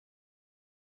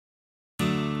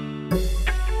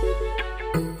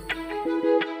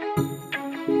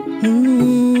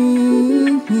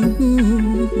Ooh,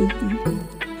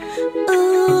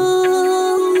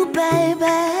 baby,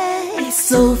 it's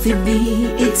Sophia B,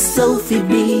 it's Sophia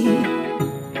B.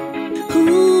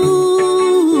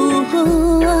 Ooh,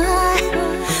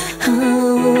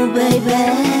 oh, baby.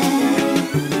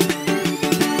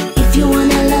 If you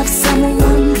wanna love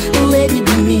someone, let it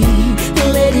be me,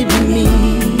 let it be me.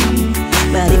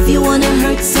 But if you wanna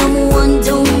hurt someone,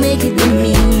 don't make it be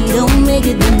me, don't make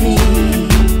it be me.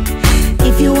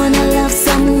 If you wanna love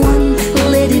someone,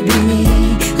 let it be me,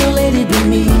 let it be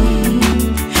me.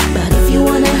 But if you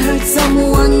wanna hurt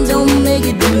someone, don't make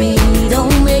it be me,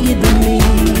 don't make it be me.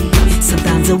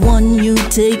 Sometimes the one you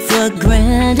take for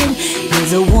granted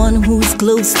is the one who's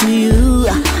close to you.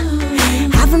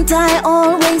 Haven't I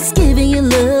always given you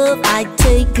love? I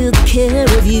take good care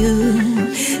of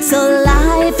you. So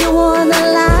lie if you wanna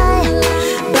lie,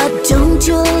 but don't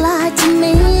you lie to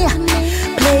me.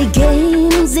 Play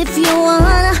games if you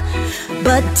wanna,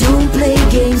 but don't play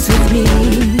games with me.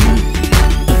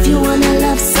 If you wanna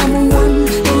love someone,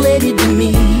 let it be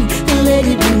me, let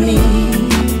it be me.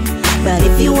 But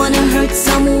if you wanna hurt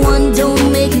someone,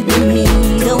 don't make it be me,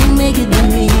 don't make it be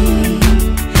me.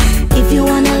 If you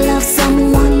wanna love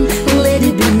someone, let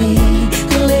it be me,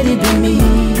 let it be me.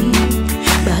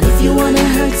 But if you wanna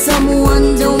hurt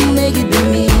someone, don't make it be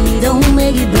me, don't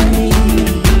make it be me.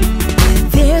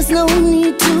 There's no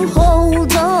need to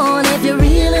hold on if you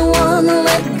really wanna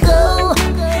let go.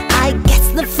 I guess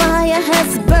the fire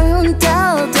has burned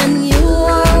out and you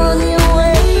are on your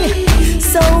way.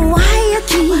 So why you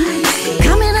keep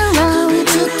coming around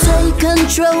to take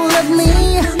control of me?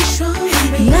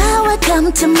 Now I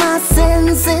come to my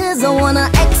senses, I wanna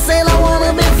exhale, I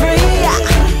wanna be free.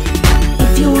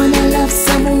 If you wanna love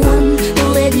someone,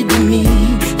 let it be me,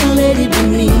 let it be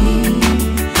me.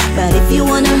 But if you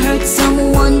wanna hurt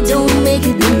someone, don't make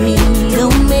it be me,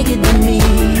 don't make it be me.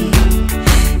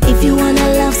 If you wanna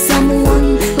love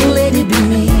someone, let it be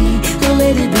me,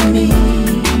 let it be me.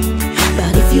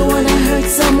 But if you wanna hurt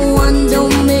someone,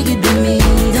 don't make it be me,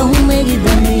 don't make it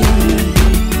be me.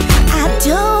 I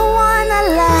don't wanna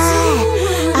lie,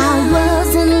 I was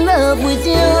in love with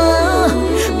you,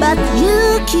 but you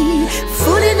keep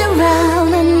fooling around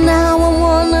and now I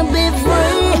wanna be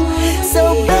free. So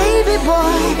baby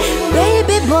boy,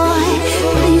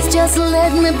 please just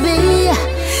let me be.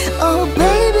 Oh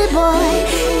baby boy,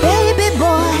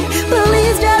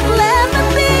 please just let me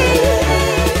be.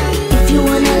 If you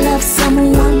wanna love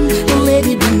someone, let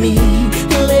it be me,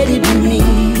 let it be me.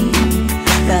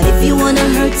 But if you wanna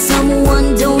hurt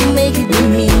someone, don't make it be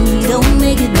me, don't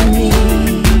make it be me.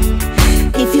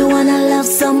 If you wanna love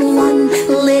someone,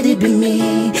 let it be me,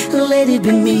 let it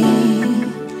be me.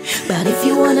 But if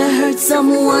you wanna hurt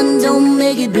someone, don't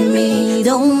make it be me,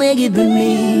 don't make it be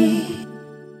me.